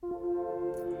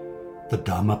The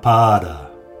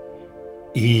Dhammapada.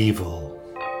 Evil.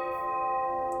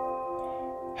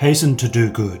 Hasten to do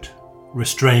good.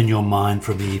 Restrain your mind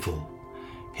from evil.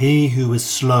 He who is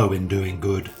slow in doing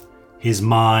good, his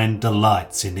mind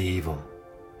delights in evil.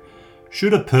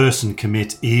 Should a person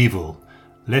commit evil,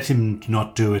 let him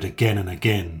not do it again and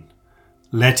again.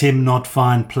 Let him not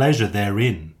find pleasure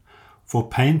therein, for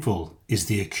painful is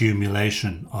the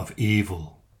accumulation of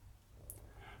evil.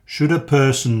 Should a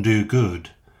person do good,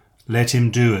 let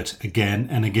him do it again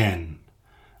and again.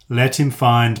 Let him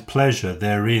find pleasure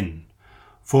therein,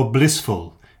 for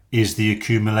blissful is the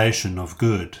accumulation of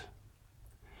good.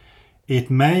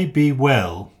 It may be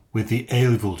well with the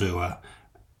evildoer,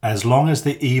 as long as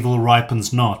the evil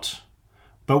ripens not,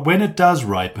 but when it does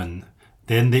ripen,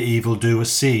 then the evildoer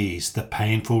sees the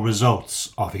painful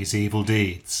results of his evil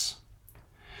deeds.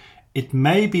 It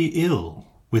may be ill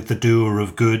with the doer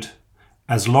of good,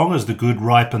 as long as the good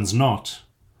ripens not,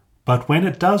 but when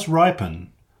it does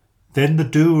ripen, then the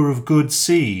doer of good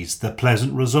sees the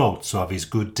pleasant results of his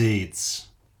good deeds.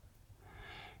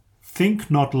 Think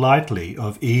not lightly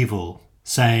of evil,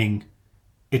 saying,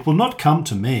 "It will not come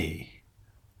to me."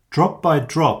 Drop by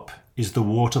drop is the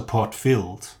water pot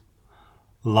filled.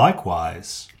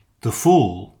 Likewise, the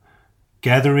fool,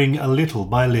 gathering a little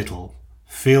by little,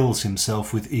 fills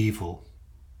himself with evil.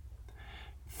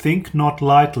 Think not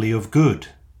lightly of good,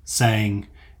 saying,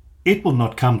 "It will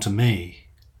not come to me."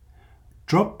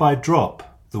 Drop by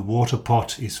drop the water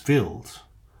pot is filled.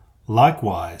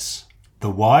 Likewise,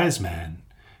 the wise man,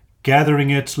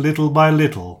 gathering it little by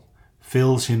little,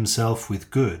 fills himself with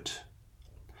good.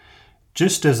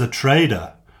 Just as a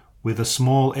trader with a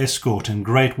small escort and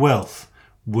great wealth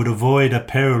would avoid a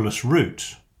perilous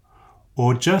route,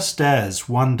 or just as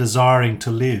one desiring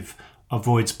to live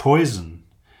avoids poison,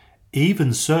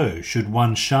 even so should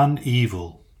one shun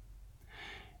evil.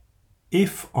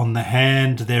 If on the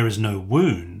hand there is no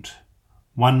wound,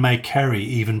 one may carry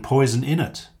even poison in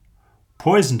it.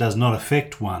 Poison does not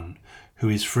affect one who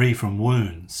is free from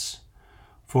wounds.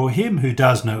 For him who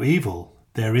does no evil,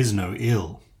 there is no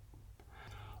ill.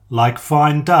 Like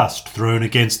fine dust thrown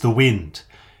against the wind,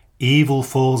 evil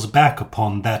falls back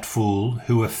upon that fool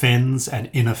who offends an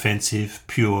inoffensive,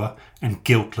 pure, and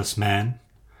guiltless man.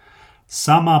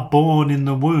 Some are born in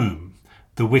the womb,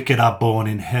 the wicked are born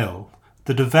in hell,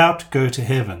 the devout go to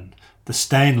heaven, the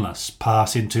stainless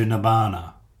pass into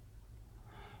nirvana.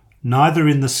 Neither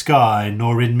in the sky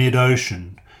nor in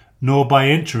mid-ocean, nor by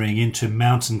entering into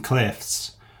mountain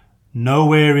clefts,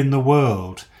 nowhere in the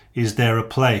world is there a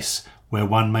place where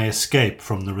one may escape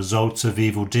from the results of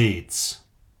evil deeds.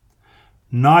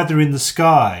 Neither in the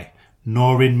sky,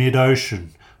 nor in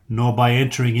mid-ocean, nor by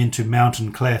entering into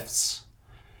mountain clefts.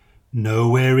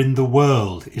 Nowhere in the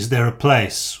world is there a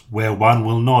place where one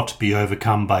will not be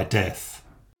overcome by death.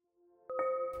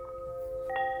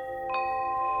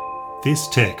 This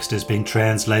text has been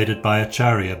translated by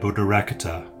Acharya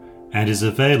Buddharakkhita and is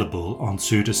available on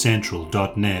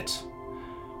suttacentral.net.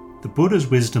 The Buddha's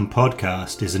Wisdom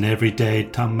podcast is an everyday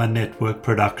Dhamma network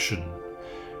production.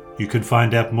 You can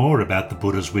find out more about the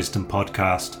Buddha's Wisdom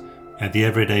podcast and the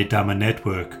Everyday Dhamma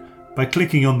network by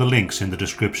clicking on the links in the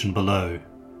description below.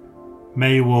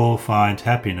 May you all find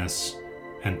happiness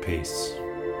and peace.